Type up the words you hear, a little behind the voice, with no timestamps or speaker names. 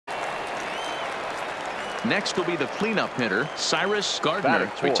Next will be the cleanup hitter, Cyrus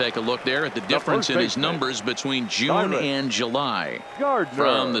Gardner. We take a look there at the difference in his numbers between June and July.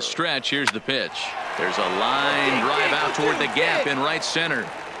 From the stretch, here's the pitch. There's a line drive out toward the gap in right center.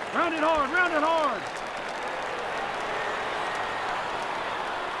 Round it hard, round it hard.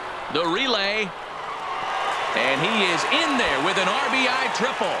 The relay. And he is in there with an RBI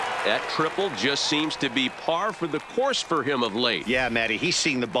triple. That triple just seems to be par for the course for him of late. Yeah, Matty, he's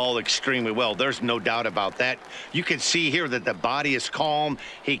seeing the ball extremely well. There's no doubt about that. You can see here that the body is calm.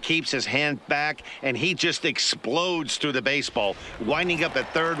 He keeps his hand back, and he just explodes through the baseball, winding up at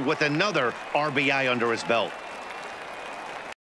third with another RBI under his belt.